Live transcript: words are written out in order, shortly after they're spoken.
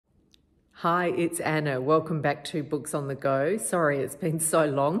Hi, it's Anna. Welcome back to Books on the Go. Sorry, it's been so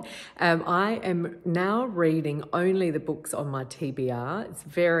long. I am now reading only the books on my TBR. It's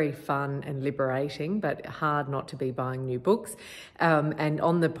very fun and liberating, but hard not to be buying new books. And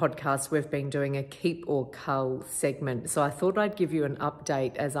on the podcast, we've been doing a keep or cull segment. So I thought I'd give you an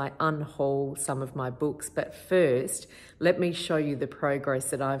update as I unhaul some of my books. But first, let me show you the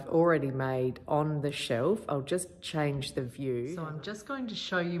progress that I've already made on the shelf. I'll just change the view. So I'm just going to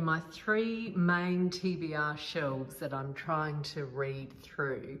show you my three main TBR shelves that I'm trying to read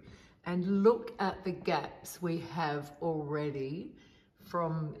through, and look at the gaps we have already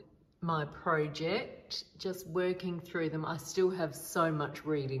from my project, just working through them. I still have so much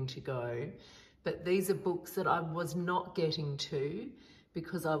reading to go, but these are books that I was not getting to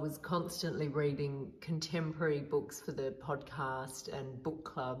because I was constantly reading contemporary books for the podcast and book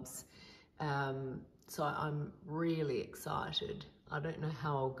clubs. So I'm really excited. I don't know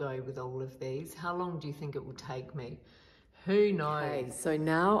how I'll go with all of these. How long do you think it will take me? Who knows? Okay, so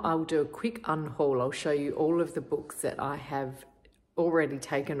now I'll do a quick unhaul. I'll show you all of the books that I have already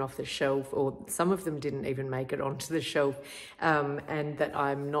taken off the shelf, or some of them didn't even make it onto the shelf, and that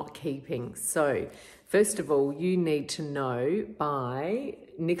I'm not keeping. So first of all, You Need to Know by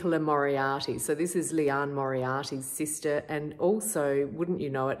Nicola Moriarty. So this is Liane Moriarty's sister, and also, wouldn't you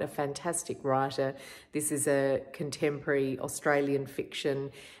know it, a fantastic writer. This is a contemporary Australian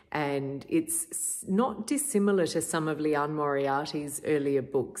fiction, and it's not dissimilar to some of Liane Moriarty's earlier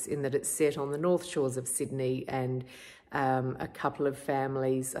books in that it's set on the North Shores of Sydney and a couple of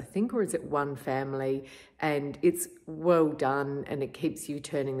families, I think, or is it one family? And it's well done, and it keeps you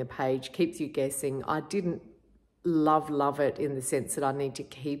turning the page, keeps you guessing. I didn't love it in the sense that I need to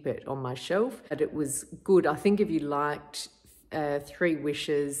keep it on my shelf, but it was good. I think if you liked Three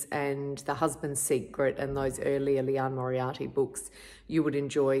Wishes and The Husband's Secret and those earlier Liane Moriarty books, you would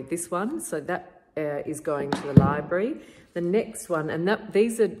enjoy this one. So that is going to the library. The next one, and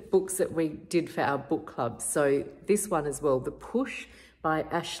these are books that we did for our book club. So this one as well, The Push by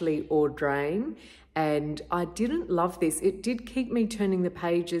Ashley Audrain. And I didn't love this. It did keep me turning the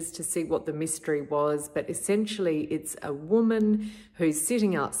pages to see what the mystery was, but essentially it's a woman who's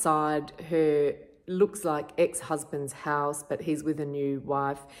sitting outside her looks like ex-husband's house, but he's with a new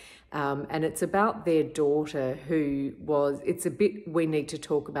wife. And it's about their daughter it's a bit We Need to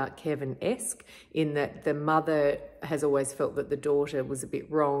Talk About Kevin-esque, in that the mother has always felt that the daughter was a bit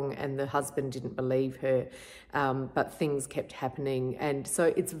wrong and the husband didn't believe her, but things kept happening. And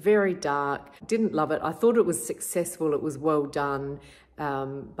so it's very dark. Didn't love it. I thought it was successful. It was well done.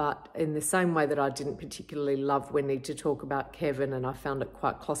 But in the same way that I didn't particularly love We Need to Talk About Kevin, and I found it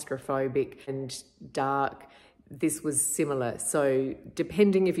quite claustrophobic and dark, this was similar. So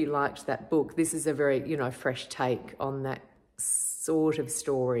depending if you liked that book, this is a very, fresh take on that sort of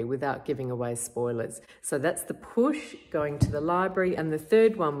story without giving away spoilers. So that's The Push, going to the library. And the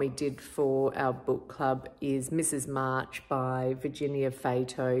third one we did for our book club is Mrs. March by Virginia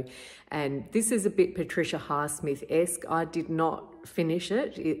Fato. And this is a bit Patricia Highsmith-esque. I did not finish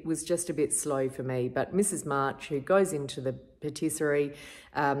it. It was just a bit slow for me. But Mrs. March, who goes into the patisserie,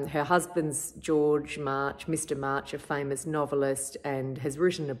 her husband's George March, Mr. March, a famous novelist, and has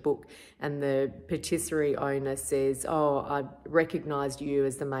written a book, and the patisserie owner says, "Oh, I recognised you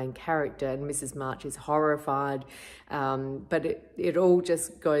as the main character," and Mrs. March is horrified, but it all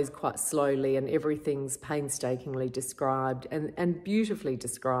just goes quite slowly, and everything's painstakingly described and beautifully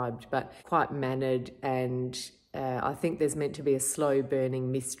described, but quite mannered, and I think there's meant to be a slow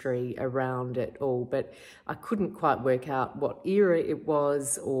burning mystery around it all, but I couldn't quite work out what era it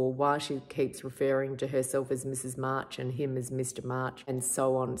was or why she keeps referring to herself as Mrs. March and him as Mr. March and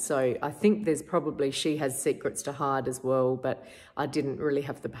so on. So I think she has secrets to hide as well, but I didn't really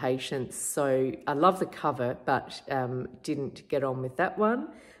have the patience. So I love the cover, but didn't get on with that one.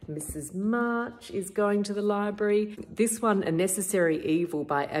 Mrs. March is going to the library. This one, A Necessary Evil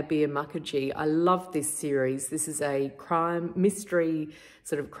by Abailliekaras. I love this series. This is a mystery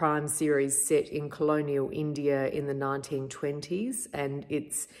series set in colonial India in the 1920s, and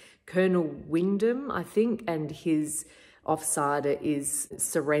it's Colonel Wyndham, I think, and his offsider is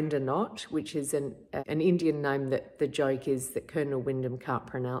Surrender Not, which is an Indian name that the joke is that Colonel Wyndham can't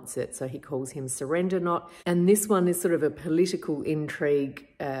pronounce it, so he calls him Surrender Not. And this one is sort of a political intrigue.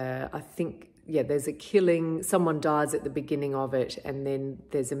 I think, there's a killing, someone dies at the beginning of it, and then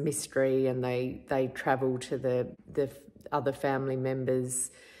there's a mystery, and they travel to the other family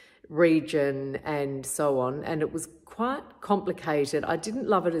members' region and so on, and it was quite complicated. I didn't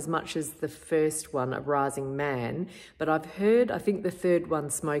love it as much as the first one, A Rising Man, but I think the third one,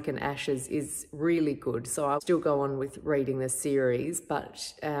 Smoke and Ashes, is really good, so I'll still go on with reading the series.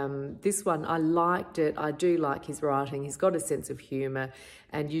 But this one, I liked it. I do like his writing. He's got a sense of humour,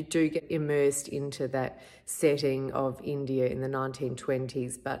 and you do get immersed into that setting of India in the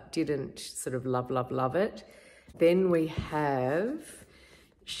 1920s, but didn't sort of love it. Then we have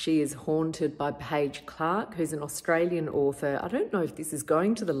She is Haunted by Paige Clark, who's an Australian author. I don't know if this is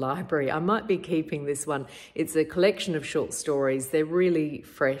going to the library. I might be keeping this one. It's a collection of short stories. They're really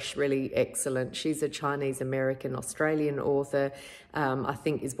fresh, really excellent. She's a Chinese-American Australian author. I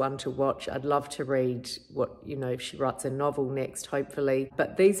think is one to watch. I'd love to read if she writes a novel next, hopefully.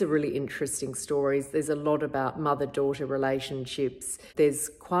 But these are really interesting stories. There's a lot about mother-daughter relationships. There's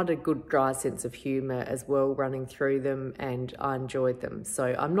quite a good dry sense of humour as well running through them, and I enjoyed them.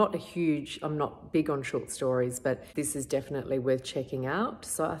 So I'm not big on short stories, but this is definitely worth checking out.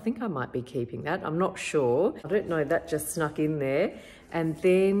 So I think I might be keeping that. I'm not sure. I don't know, that just snuck in there. And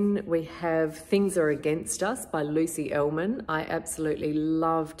then we have Things Are Against Us by Lucy Ellman. I absolutely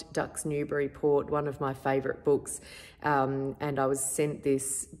loved Ducks Newburyport, one of my favourite books. And I was sent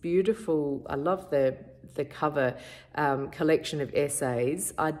this beautiful, I love the cover, collection of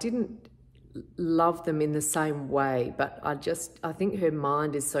essays. I didn't love them in the same way, but I think her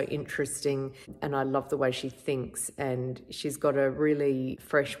mind is so interesting, and I love the way she thinks, and she's got a really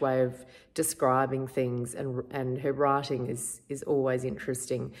fresh way of describing things, and her writing is always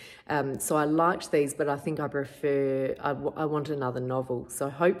interesting. So I liked these, but I think I want another novel. So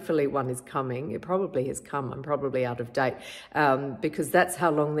hopefully one is coming. It probably has come. I'm probably out of date, because that's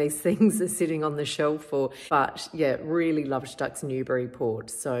how long these things are sitting on the shelf for. But yeah, really loved Ducks Newburyport.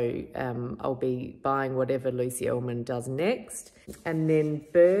 So I'll be buying whatever Lucy Ellman does next. And then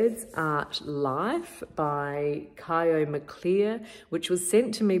Birds Art Life by Kyo McClear, which was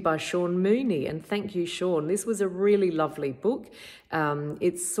sent to me by Sean Mooney. And thank you, Sean. This was a really lovely book.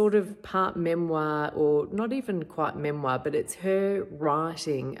 It's sort of part memoir, or not even quite memoir, but it's her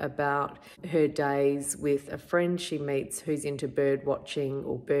writing about her days with a friend she meets who's into bird watching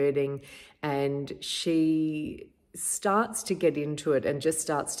or birding, and she starts to get into it and just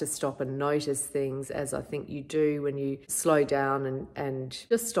starts to stop and notice things, as I think you do when you slow down and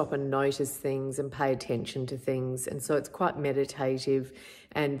just stop and notice things and pay attention to things. And so it's quite meditative.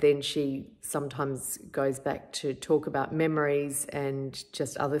 And then she sometimes goes back to talk about memories and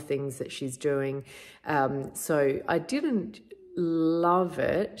just other things that she's doing. So I didn't love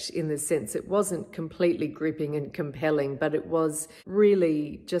it in the sense it wasn't completely gripping and compelling, but it was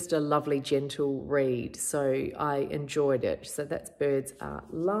really just a lovely, gentle read. So I enjoyed it. So that's Birds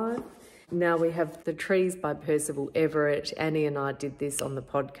Art Life. Now we have The Trees by Percival Everett. Annie and I did this on the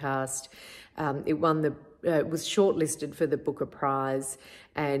podcast. It was shortlisted for the Booker Prize,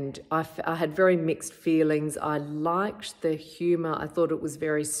 and I had very mixed feelings. I liked the humour. I thought it was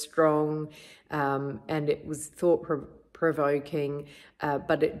very strong, and it was thought-provoking,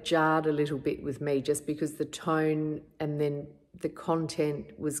 but it jarred a little bit with me just because the tone and then the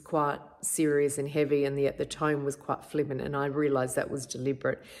content was quite serious and heavy, and yet the tone was quite flippant, and I realised that was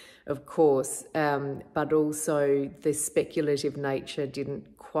deliberate, of course, but also the speculative nature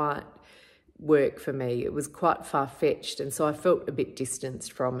didn't quite work for me. It was quite far-fetched, and so I felt a bit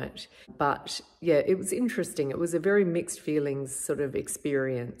distanced from it. But yeah, it was interesting. It was a very mixed feelings sort of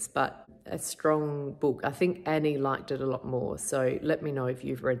experience, but a strong book. I think Annie liked it a lot more, so let me know if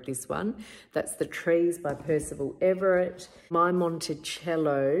you've read this one. That's The Trees by Percival Everett. My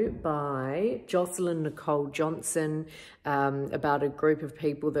Monticello by Jocelyn Nicole Johnson, about a group of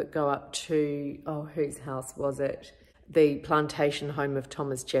people that go up to, whose house was it? The plantation home of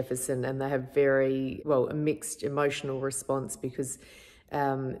Thomas Jefferson, and they have a mixed emotional response because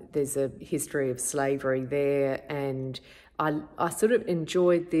there's a history of slavery there, and I sort of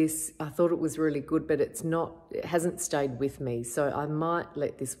enjoyed this. I thought it was really good, but it hasn't stayed with me, so I might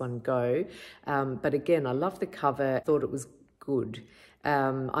let this one go. But again, I love the cover, thought it was good.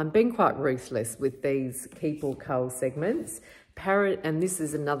 I'm being quite ruthless with these Keep or Cull segments. And this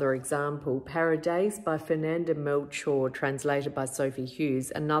is another example, Paradais by Fernanda Melchor, translated by Sophie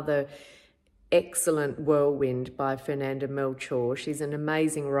Hughes, another excellent whirlwind by Fernanda Melchor. She's an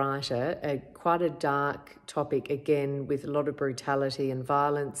amazing writer, quite a dark topic, again, with a lot of brutality and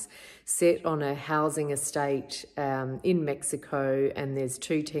violence, set on a housing estate in Mexico, and there's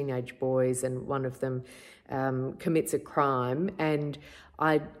two teenage boys, and one of them commits a crime, and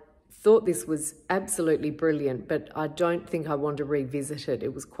I thought this was absolutely brilliant, but I don't think I want to revisit it.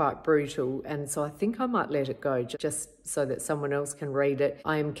 It was quite brutal, and so I think I might let it go just so that someone else can read it.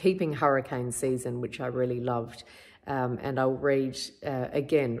 I am keeping Hurricane Season, which I really loved, and I'll read,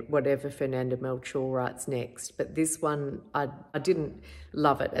 again, whatever Fernanda Melchor writes next. But this one, I didn't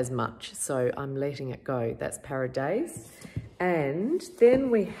love it as much, so I'm letting it go. That's Paradais. And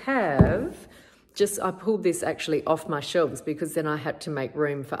then we have... I pulled this actually off my shelves because then I had to make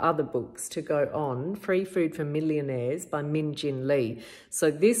room for other books to go on. Free Food for Millionaires by Min Jin Lee.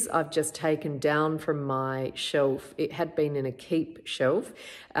 So this I've just taken down from my shelf. It had been in a keep shelf,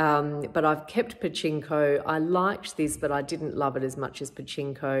 but I've kept Pachinko. I liked this, but I didn't love it as much as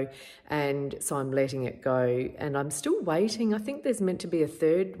Pachinko, and so I'm letting it go. And I'm still waiting. I think there's meant to be a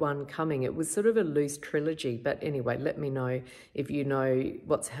third one coming. It was sort of a loose trilogy, but anyway, let me know if you know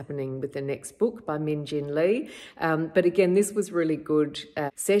what's happening with the next book by Min Jin Lee. But again, this was really good,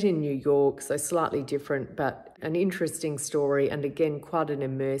 set in New York, so slightly different, but an interesting story, and again, quite an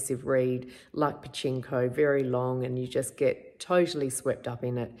immersive read, like Pachinko, very long, and you just get totally swept up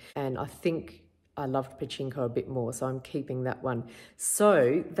in it. And I think I loved Pachinko a bit more, so I'm keeping that one.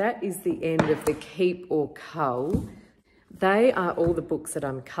 So that is the end of the keep or cull. They are all the books that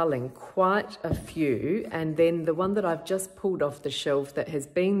I'm culling, quite a few. And then the one that I've just pulled off the shelf that has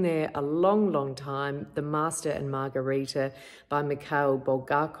been there a long, long time, The Master and Margarita by Mikhail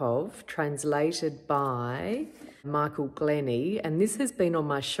Bulgakov, translated by Michael Glennie. And this has been on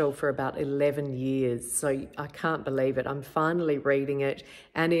my shelf for about 11 years. So I can't believe it. I'm finally reading it.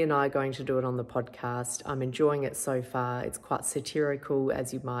 Annie and I are going to do it on the podcast. I'm enjoying it so far. It's quite satirical,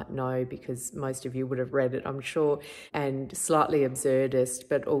 as you might know, because most of you would have read it, I'm sure, and slightly absurdist,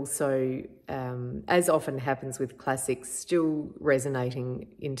 but also, as often happens with classics, still resonating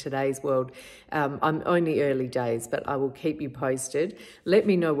in today's world. I'm only early days, but I will keep you posted. Let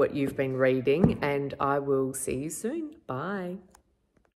me know what you've been reading, and I will see you soon. Bye.